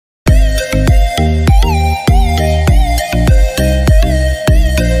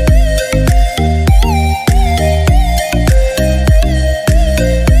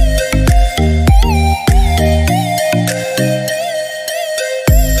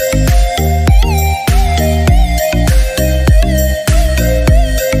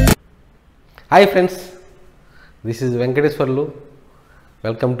Hi friends, this is Venkateswarlu.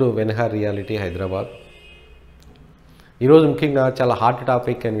 Welcome to VENHAR Reality Hyderabad. ఈరోజు ముఖ్యంగా చాలా hot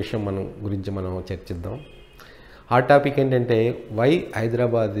topic అనే విషయం గురించి మనం చర్చిద్దాం. హాట్ టాపిక్ ఏంటంటే why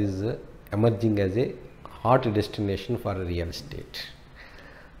Hyderabad is emerging as a hot destination for real estate.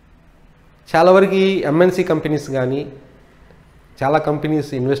 చాలా వరకు ఎంఎన్సీ కంపెనీస్ కానీ చాలా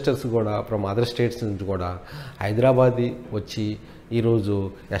కంపెనీస్ ఇన్వెస్టర్స్ కూడా ఫ్రమ్ అదర్ స్టేట్స్ నుంచి కూడా హైదరాబాద్ వచ్చి ఈరోజు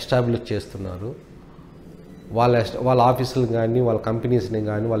ఎస్టాబ్లిష్ చేస్తున్నారు. వాళ్ళ ఆఫీసులు కానీ వాళ్ళ కంపెనీస్ని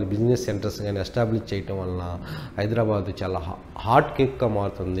కానీ వాళ్ళ బిజినెస్ సెంటర్స్ కానీ ఎస్టాబ్లిష్ చేయటం వలన హైదరాబాద్ చాలా హాట్ కేక్గా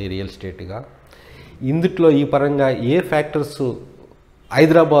మారుతుంది రియల్ ఎస్టేట్గా. ఇందులో ఈ పరంగా ఏ ఫ్యాక్టర్స్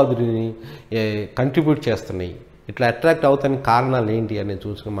హైదరాబాద్ని కంట్రిబ్యూట్ చేస్తున్నాయి, ఇట్లా అట్రాక్ట్ అవుతానికి కారణాలు ఏంటి అనేది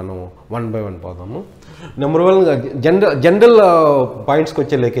చూసుకుని మనం వన్ బై వన్ పోదాము. Number one general పాయింట్స్కి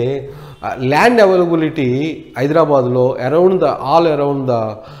వచ్చేలేకే land availability హైదరాబాద్లో ఆల్ అరౌండ్ ద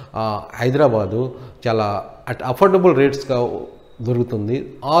హైదరాబాదు చాలా అట్ అఫోర్డబుల్ రేట్స్గా దొరుకుతుంది.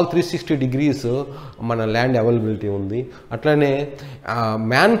 ఆల్ 360 degrees మన ల్యాండ్ అవైలబిలిటీ ఉంది. అట్లానే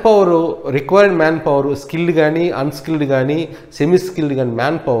man power, required man power, skilled కానీ అన్స్కిల్డ్ కానీ సెమీ స్కిల్డ్ కానీ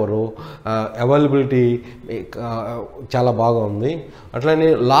మ్యాన్ పవరు అవైలబిలిటీ చాలా బాగా ఉంది.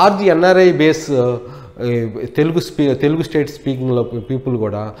 అట్లానే large NRI base Telugu state స్పీకింగ్లో people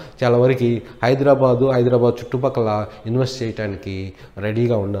కూడా చాలా వరకు హైదరాబాద్ చుట్టుపక్కల ఇన్వెస్ట్ చేయడానికి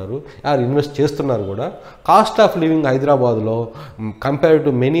రెడీగా ఉన్నారు, ఇన్వెస్ట్ చేస్తున్నారు కూడా. కాస్ట్ ఆఫ్ లివింగ్ హైదరాబాద్లో కంపేర్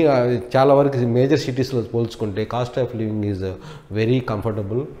టు మెనీ చాలా వరకు మేజర్ సిటీస్లో పోల్చుకుంటే cost of living is very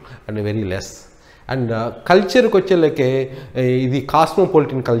comfortable and very less. And కల్చర్కి వచ్చేలాకే ఇది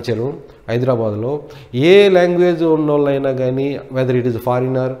కాస్మోపాలిటన్ కల్చరు హైదరాబాద్లో. ఏ లాంగ్వేజ్ ఉన్న వాళ్ళైనా కానీ whether it is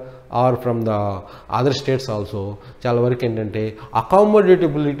foreigner are from the other states also చాలా వరకు ఏంటంటే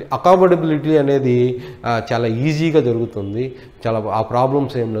అకామడబిలిటీ అనేది చాలా ఈజీగా జరుగుతుంది. చాలా ఆ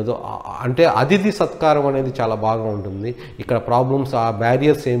ప్రాబ్లమ్స్ ఏం లేదు. అంటే అతిథి సత్కారం అనేది చాలా బాగా ఉంటుంది ఇక్కడ. ప్రాబ్లమ్స్ ఆ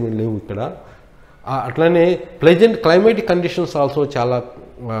బ్యారియర్స్ ఏమీ లేవు ఇక్కడ. అట్లనే క్లైమేటిక్ కండిషన్స్ ఆల్సో చాలా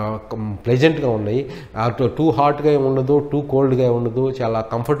ప్లెజెంట్గా ఉన్నాయి. టూ హాట్గా ఉండదు, టూ కోల్డ్గా ఉండదు. చాలా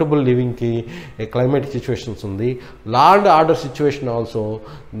కంఫర్టబుల్ లివింగ్కి క్లైమేటిక్ సిచ్యువేషన్స్ ఉంది. Law and order situation also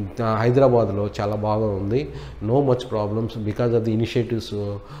హైదరాబాద్లో చాలా బాగా ఉంది. No much problems because of the initiatives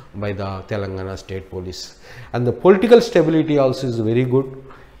by the Telangana state police. And the political stability also is very good.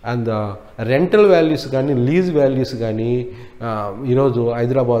 And the rental values కానీ lease values కానీ ఈరోజు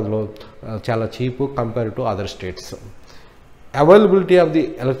హైదరాబాద్లో చాలా cheap compare to other states. Availability of the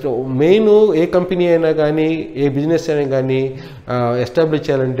main A company అయినా కానీ ఏ business అయినా కానీ establish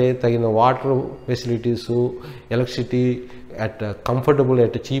చేయాలంటే తగిన water facilities, electricity at comfortable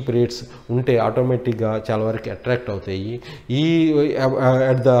at cheap rates ఉంటే ఆటోమేటిక్గా చాలా వరకు అట్రాక్ట్ అవుతాయి. ఈ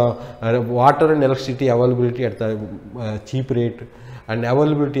at the water and electricity availability at the cheap rate and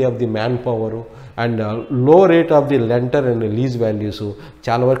availability of the man power and లో rate of the renter and lease values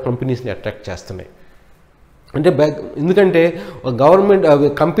చాలా వరకు కంపెనీస్ని attract చేస్తున్నాయి. అంటే ఎందుకంటే government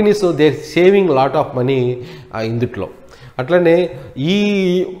companies they saving lot of money ఇందుట్లో. అట్లనే ఈ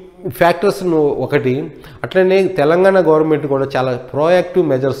ఫ్యాక్టర్స్ను ఒకటి. అట్లనే తెలంగాణ గవర్నమెంట్ కూడా చాలా ప్రోయాక్టివ్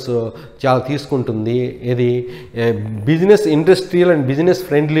మెజర్స్ చాలా తీసుకుంటుంది. ఇది business industrial and business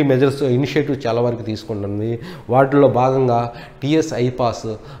friendly measures initiative చాలా వరకు తీసుకుంటుంది. వాటిలో భాగంగా టీఎస్ ఐపాస్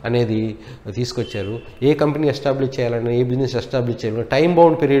అనేది తీసుకొచ్చారు. ఏ కంపెనీ ఎస్టాబ్లిష్ చేయాలన్నా, ఏ బిజినెస్ ఎస్టాబ్లిష్ చేయాలన్నా టైం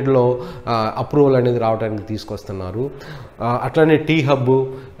బౌండ్ పీరియడ్లో అప్రూవల్ అనేది రావడానికి తీసుకొస్తున్నారు. అట్లనే tea hub,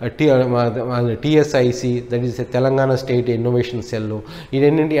 TSIC that is Telangana state innovation cell.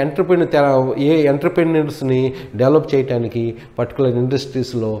 ఇదేంటంటే ఏ ఎంటర్ప్రెన్యూర్స్ని డెవలప్ చేయడానికి పర్టికులర్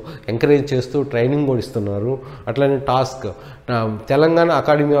ఇండస్ట్రీస్లో ఎంకరేజ్ చేస్తూ ట్రైనింగ్ కూడా ఇస్తున్నారు. అట్లనే task Telangana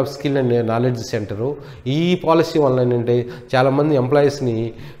academy of skill and knowledge centre. ఈ పాలసీ వల్ల ఏంటంటే చాలామంది ఎంప్లాయీస్ని,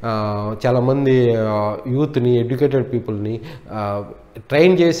 చాలామంది యూత్ని, ఎడ్యుకేటెడ్ పీపుల్ని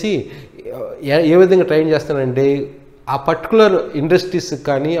ట్రైన్ చేసి ఏ విధంగా ట్రైన్ చేస్తారంటే ఆ పర్టికులర్ ఇండస్ట్రీస్కి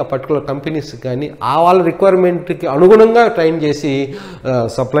కానీ ఆ పర్టికులర్ కంపెనీస్కి కానీ వాళ్ళ రిక్వైర్మెంట్కి అనుగుణంగా ట్రైన్ చేసి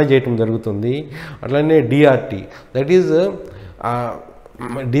సప్లై చేయటం జరుగుతుంది. అట్లనే DRT that is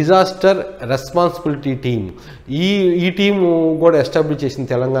disaster responsibility team. ఈ టీము కూడా ఎస్టాబ్లిష్ చేసింది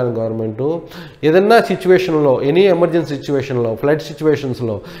తెలంగాణ గవర్నమెంటు. ఏదన్నా సిచ్యువేషన్లో, ఎనీ ఎమర్జెన్సీ సిచ్యువేషన్లో, ఫ్లడ్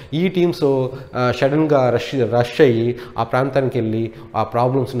సిచ్యువేషన్స్లో ఈ టీమ్స్ సడన్గా రష్ అయ్యి ఆ ప్రాంతానికి వెళ్ళి ఆ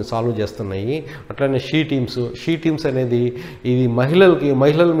ప్రాబ్లమ్స్ని సాల్వ్ చేస్తున్నాయి. అట్లనే షీ టీమ్స్ అనేది ఇది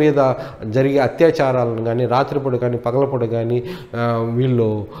మహిళల మీద జరిగే అత్యాచారాలను కానీ, రాత్రిపూట కానీ పగలపూట కానీ వీళ్ళు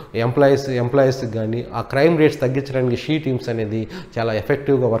ఎంప్లాయీస్కి కానీ ఆ క్రైమ్ రేట్స్ తగ్గించడానికి షీ టీమ్స్ అనేది చాలా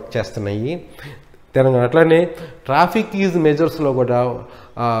ఎఫెక్టివ్గా వర్క్ చేస్తున్నాయి తెలంగాణ. అట్లనే ట్రాఫిక్ ఈజ్ మెజర్స్లో కూడా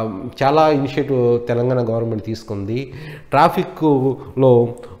చాలా ఇనిషియేటివ్ తెలంగాణ గవర్నమెంట్ తీసుకుంది. ట్రాఫిక్లో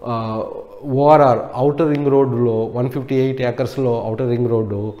ఓఆర్ఆర్ అవుటర్ రింగ్ రోడ్లో 158 ఏకర్స్లో అవుటర్ రింగ్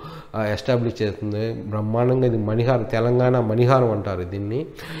రోడ్డు ఎస్టాబ్లిష్ చేస్తుంది. బ్రహ్మాండంగా ఇది మణిహారం, తెలంగాణ మణిహారం అంటారు దీన్ని.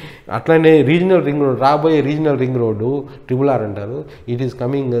 అట్లనే రీజనల్ రింగ్ రోడ్, రాబోయే రీజనల్ రింగ్ రోడ్డు RRR అంటారు. It is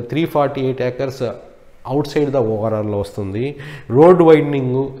coming 348 acres out side the ఓఆర్ఆర్లో వస్తుంది. Road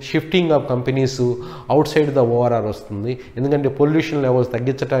widening, shifting of companies out side the ORR వస్తుంది. ఎందుకంటే పొల్యూషన్ లెవెల్స్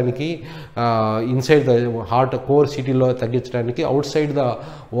తగ్గించడానికి, ఇన్సైడ్ ద హార్ట్ కోర్ సిటీలో తగ్గించడానికి అవుట్ సైడ్ ద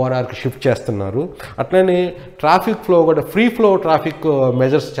ఓఆర్ఆర్కి షిఫ్ట్ చేస్తున్నారు. అట్లనే ట్రాఫిక్ ఫ్లో కూడా, ఫ్రీ ఫ్లో ట్రాఫిక్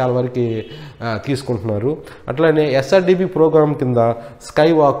మెజర్స్ చాలా వరకు తీసుకుంటున్నారు. అట్లనే SRDB ప్రోగ్రామ్ కింద స్కై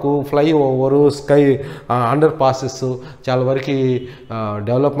వాకు, fly over, sky under passes చాలా వరకు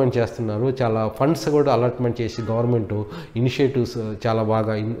డెవలప్మెంట్ చేస్తున్నారు. చాలా ఫండ్స్ కూడా అలాట్మెంట్ చేసి గవర్నమెంట్ ఇనిషియేటివ్స్ చాలా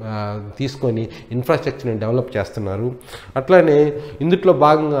బాగా తీసుకొని ఇన్ఫ్రాస్ట్రక్చర్ని డెవలప్ చేస్తున్నారు. అట్లనే ఇందులో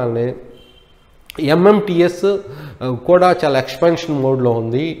భాగంగానే MMTS కూడా చాలా ఎక్స్పాన్షన్ మోడ్లో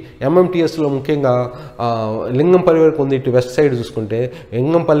ఉంది. MMTSలో ముఖ్యంగా లింగంపల్లి వరకు ఉంది. ఇటు వెస్ట్ సైడ్ చూసుకుంటే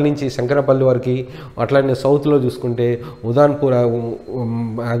లింగంపల్లి నుంచి శంకరపల్లి వరకు, అట్లనే సౌత్లో చూసుకుంటే ఉదాన్పూర్,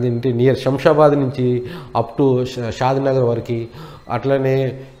 అదేంటి నియర్ శంషాబాద్ నుంచి అప్ టు షాద్నగర్ వరకు, అట్లనే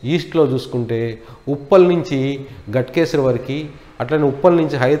ఈస్ట్లో చూసుకుంటే ఉప్పల్ నుంచి గట్కేసర్ వరకు, అట్లనే ఉప్పల్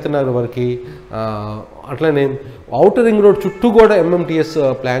నుంచి హయత్నగర్ వరకు, అట్లనే అవుటర్ రింగ్ రోడ్ చుట్టూ కూడా MMTS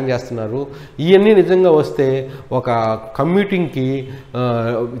ప్లాన్ చేస్తున్నారు. ఇవన్నీ నిజంగా వస్తే ఒక కమ్యూటింగ్కి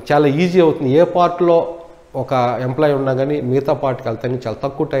చాలా ఈజీ అవుతుంది. ఏ పార్ట్లో ఒక ఎంప్లాయీ ఉన్నా కానీ మిగతా పార్ట్కి వెళ్తానికి చాలా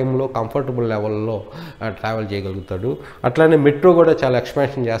తక్కువ టైంలో కంఫర్టబుల్ లెవెల్లో ట్రావెల్ చేయగలుగుతాడు. అట్లానే మెట్రో కూడా చాలా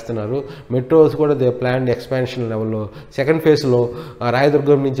ఎక్స్పాన్షన్ చేస్తున్నారు. మెట్రోస్ కూడా దే ప్లాన్ ఎక్స్పాన్షన్ లెవెల్లో సెకండ్ ఫేజ్లో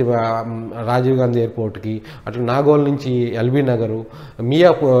రాయదుర్గం నుంచి రాజీవ్ గాంధీ ఎయిర్పోర్ట్కి, అట్లా నాగోల్ నుంచి LB నగరు,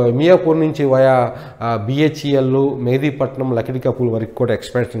 మియాపూర్ నుంచి వయా BHEL, మెహదీపట్నం, లకిడికపూల్ వరకు కూడా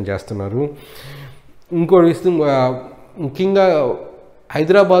ఎక్స్పాన్షన్ చేస్తున్నారు. ఇంకోటి ముఖ్యంగా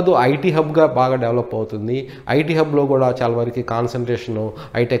హైదరాబాదు ఐటీ హబ్గా బాగా డెవలప్ అవుతుంది. ఐటీ హబ్లో కూడా చాలా వరకు concentration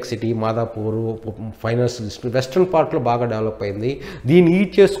hitech city, Madhapur, finance district, western పార్ట్లో బాగా డెవలప్ అయింది. దీన్ని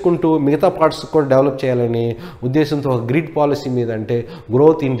ఈడ్ చేసుకుంటూ మిగతా పార్ట్స్ కూడా డెవలప్ చేయాలని ఉద్దేశంతో ఒక గ్రిడ్ పాలసీ మీద, అంటే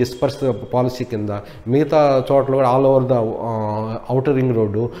గ్రోత్ ఇన్ డిస్పర్స్ పాలసీ కింద మిగతా చోట్ల కూడా all over the outer ring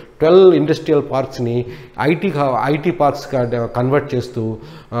road 12 industrial పార్క్స్ని IT పార్క్స్గా convert చేస్తూ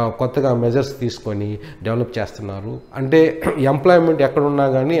కొత్తగా మెజర్స్ తీసుకొని డెవలప్ చేస్తున్నారు. అంటే ఎంప్లాయ్మెంట్ ఎక్కడున్నా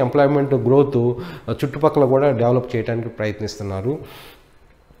కానీ ఎంప్లాయ్మెంట్ గ్రోత్ చుట్టుపక్కల కూడా డెవలప్ చేయడానికి ప్రయత్నిస్తున్నారు.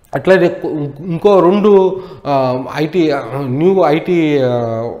 అట్లాగే ఇంకో 2 న్యూ ఐటీ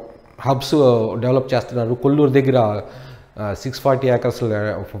హబ్స్ డెవలప్ చేస్తున్నారు. కొల్లూరు దగ్గర 640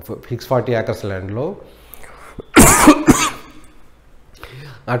 ఏకర్స్ ల్యాండ్లో,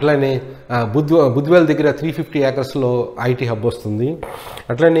 అట్లనే బుద్వేల్ దగ్గర 350 ఏకర్స్లో ఐటీ హబ్ వస్తుంది.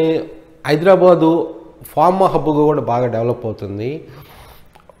 అట్లనే హైదరాబాదు ఫార్మా హబ్గా కూడా బాగా డెవలప్ అవుతుంది.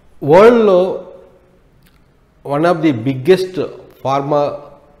 వరల్డ్లో one of the biggest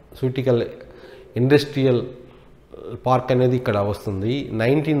pharmaceutical industrial park అనేది ఇక్కడ వస్తుంది.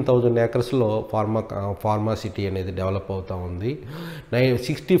 19,000 ఏకర్స్లో ఫార్మా సిటీ అనేది డెవలప్ అవుతూ ఉంది.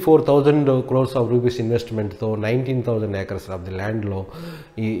 64,000 crores of rupees ఇన్వెస్ట్మెంట్తో 19,000 acres of the ల్యాండ్లో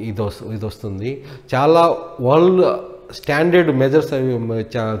ఇది వస్తుంది. చాలా వరల్డ్ స్టాండర్డ్ మెజర్స్ అవి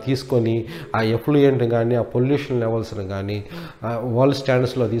తీసుకొని ఆ ఎఫ్లూయెంట్ కానీ ఆ పొల్యూషన్ లెవెల్స్ని కానీ వరల్డ్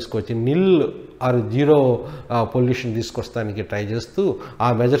స్టాండర్డ్స్లో తీసుకొచ్చి నిల్ ఆర్ జీరో పొల్యూషన్ తీసుకొస్తానికి ట్రై చేస్తూ ఆ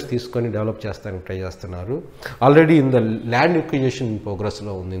మెజర్స్ తీసుకొని డెవలప్ చేస్తానికి ట్రై చేస్తున్నారు. Already in the land acquisition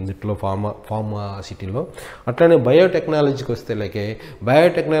ప్రోగ్రెస్లో ఉంది ఇందులో ఫార్మా సిటీలో. అట్లనే బయోటెక్నాలజీకి వస్తే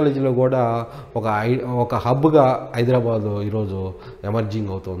బయోటెక్నాలజీలో కూడా ఒక హబ్గా హైదరాబాద్ ఈరోజు ఎమర్జింగ్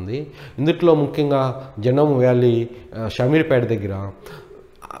అవుతుంది. ఇందులో ముఖ్యంగా జనమ్ వ్యాలీ, షమీర్పేట దగ్గర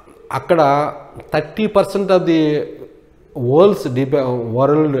అక్కడ 30% of the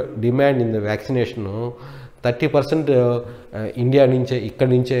world demand in the vaccination 30% India నుంచే,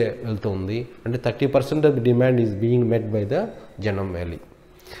 ఇక్కడి నుంచే వెళ్తుంది. అంటే 30% of the demand is being met by the జనమ్ valley.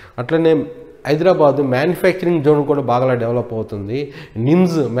 అట్లనే హైదరాబాద్ మ్యానుఫ్యాక్చరింగ్ జోన్ కూడా బాగా డెవలప్ అవుతుంది.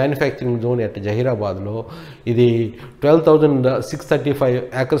 నిమ్స్ మ్యానుఫ్యాక్చరింగ్ జోన్ అట్ జహీరాబాద్లో ఇది 12,635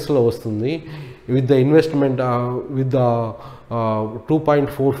 ఏకర్స్లో వస్తుంది. With the investment with the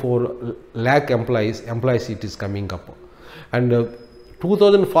 2.44 lakh employees it is coming up. And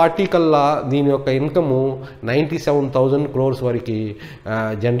 2040 కల్లా దీని యొక్క ఇన్కము 97,000 crores వరకు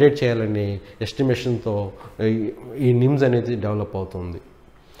జనరేట్ చేయాలని ఎస్టిమేషన్తో ఈ నిమ్స్ అనేది డెవలప్ అవుతుంది.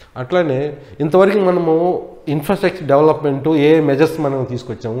 అట్లనే ఇంతవరకు మనము ఇన్ఫ్రాస్ట్రక్చర్ డెవలప్మెంట్ ఏ మెజర్స్ మనం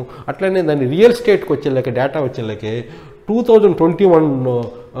తీసుకొచ్చాము. అట్లనే దాని రియల్ ఎస్టేట్కి వచ్చేలాక డేటా వచ్చేలాకే 2021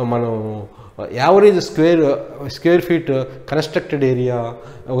 మనం average square feet constructed area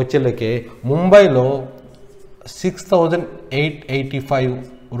వచ్చేలాకే ముంబైలో 6,885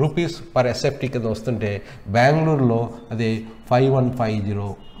 రూపీస్ పర్ ఎస్ఎఫ్టీ కింద వస్తుంటే బెంగళూరులో అది 5150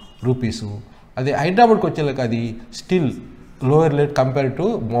 రూపీసు. అది హైదరాబాద్కి వచ్చేలాక అది still lower rate compare to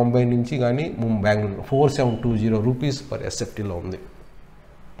Bombay నుంచి కానీ బెంగళూరు 4720 రూపీస్ పర్ ఎస్ఎఫ్టీలో ఉంది.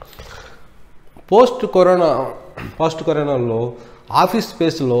 పోస్ట్ కరోనాలో ఆఫీస్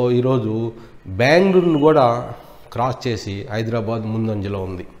స్పేస్లో ఈరోజు బెంగళూరును కూడా క్రాస్ చేసి హైదరాబాద్ ముందంజలో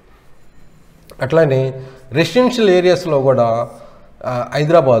ఉంది. అట్లానే రెసిడెన్షియల్ ఏరియాస్లో కూడా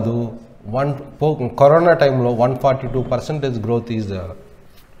హైదరాబాదు కరోనా టైంలో 142% గ్రోత్ ఈజ్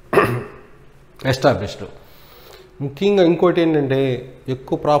ఎస్టాబ్లిష్డ్. ముఖ్యంగా ఇంకోటి ఏంటంటే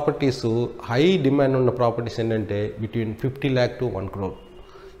ఎక్కువ ప్రాపర్టీస్ హై డిమాండ్ ఉన్న ప్రాపర్టీస్ ఏంటంటే బిట్వీన్ 50 lakh to 1 crore.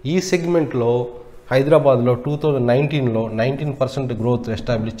 ఈ సెగ్మెంట్లో హైదరాబాద్లో 2019లో 19% గ్రోత్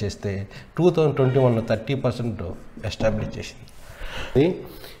ఎస్టాబ్లిష్ చేస్తే 2021లో 30% ఎస్టాబ్లిష్ చేసింది.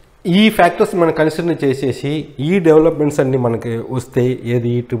 ఈ ఫ్యాక్టర్స్ మనం కన్సిడర్ చేసేసి ఈ డెవలప్మెంట్స్ అన్నీ మనకి వస్తే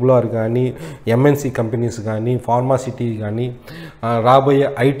ఏది RRR కానీ MNC కంపెనీస్ కానీ ఫార్మాసిటీ కానీ రాబోయే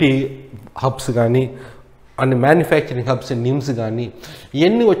ఐటీ హబ్స్ కానీ అండ్ మ్యానుఫ్యాక్చరింగ్ హబ్స్ నిమ్స్ కానీ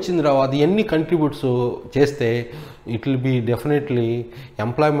ఇవన్నీ వచ్చిన తర్వాత ఇవన్నీ కంట్రిబ్యూట్స్ చేస్తే it will be definitely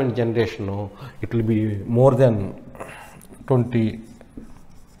employment generation it will be more than 20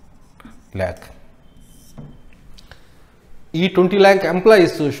 lakh. ఈ 20 lakh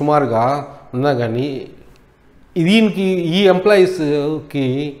ఎంప్లాయీస్ సుమారుగా ఉన్నా కానీ దీనికి ఈ ఎంప్లాయీస్కి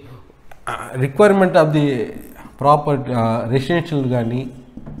requirement of the proper residential కానీ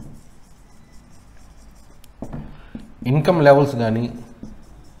ఇన్కమ్ లెవెల్స్ కానీ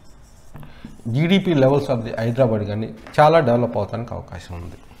GDP levels of the Hyderabad కానీ చాలా డెవలప్ అవడానికి అవకాశం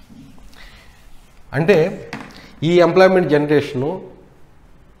ఉంది. అంటే ఈ ఎంప్లాయ్మెంట్ జనరేషను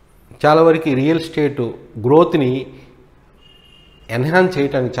చాలా వరకు రియల్ ఎస్టేట్ గ్రోత్ని ఎన్హాన్స్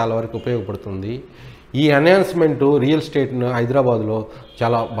చేయడానికి చాలా వరకు ఉపయోగపడుతుంది. ఈ ఎన్హాన్స్మెంట్ రియల్ ఎస్టేట్ను హైదరాబాద్లో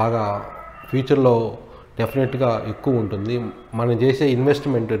చాలా బాగా ఫ్యూచర్లో డెఫినెట్గా ఎక్కువ ఉంటుంది. మనం చేసే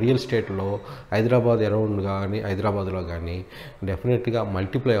ఇన్వెస్ట్మెంట్ రియల్ ఎస్టేట్లో హైదరాబాద్ అరౌండ్ కానీ హైదరాబాద్లో కానీ డెఫినెట్గా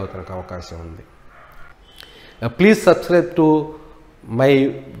మల్టిప్లై అవడానికి అవకాశం ఉంది. Please subscribe to my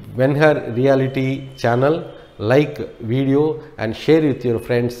వెన్హర్ reality channel, like video and share with your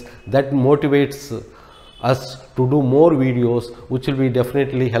friends. That motivates us to do more videos which will be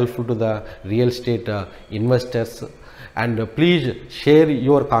definitely helpful to the real estate investors. And please share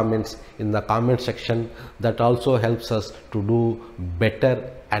your comments in the comment section. That also helps us to do better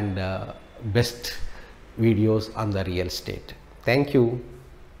and best videos on the real estate. Thank you.